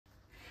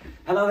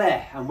Hello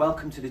there and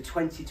welcome to the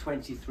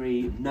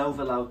 2023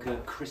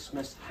 NovaLoca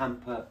Christmas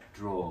Hamper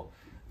Draw.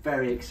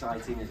 Very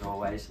exciting as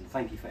always, and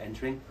thank you for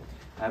entering.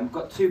 We've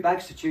got two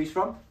bags to choose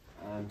from,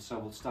 so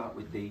we'll start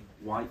with the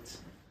white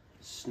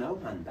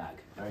snowman bag.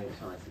 Very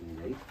exciting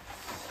indeed.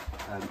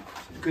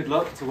 Good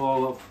luck to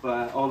all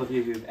of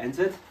you who've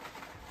entered,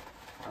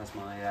 as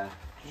my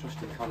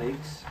trusted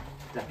colleagues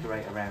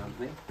decorate around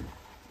me.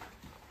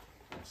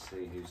 Let's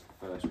see who's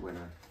the first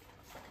winner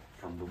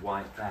from the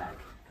white bag.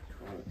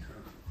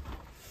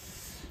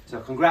 So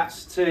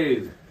congrats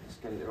to, let's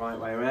get it the right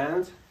way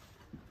around,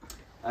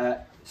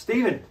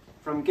 Stephen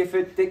from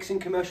Gifford Dixon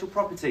Commercial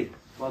Property.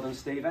 Well done,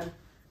 Stephen.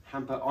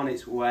 Hamper on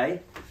its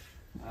way.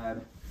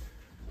 And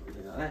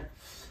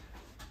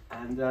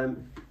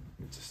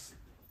just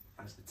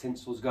as the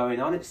tinsel's going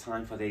on, it's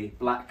time for the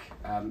black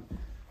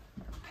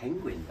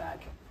penguin bag.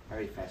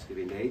 Very festive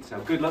indeed.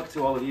 So good luck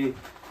to all of you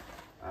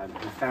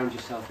who found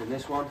yourself in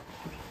this one.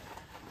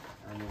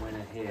 And the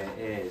winner here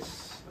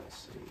is,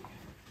 let's see,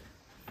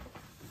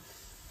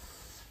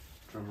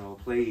 drum roll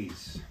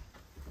please.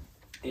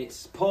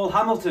 It's Paul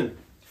Hamilton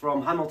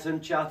from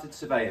Hamilton Chartered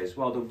Surveyors.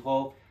 Well done,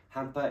 Paul.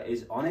 Hamper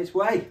is on its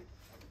way.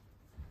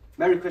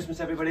 Merry Christmas,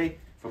 everybody,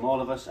 from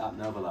all of us at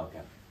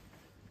NovaLoca.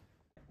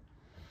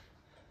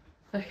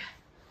 Okay.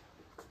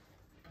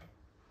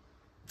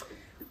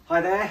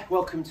 Hi there,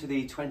 welcome to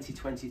the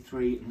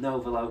 2023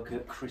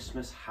 NovaLoca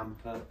Christmas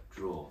Hamper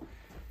Draw.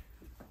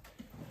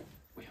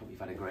 We hope you've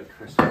had a great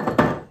Christmas.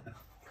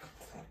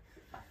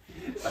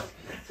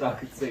 So I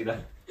could see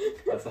that.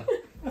 That's a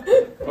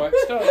Right,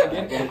 start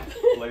again.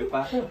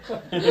 blooper.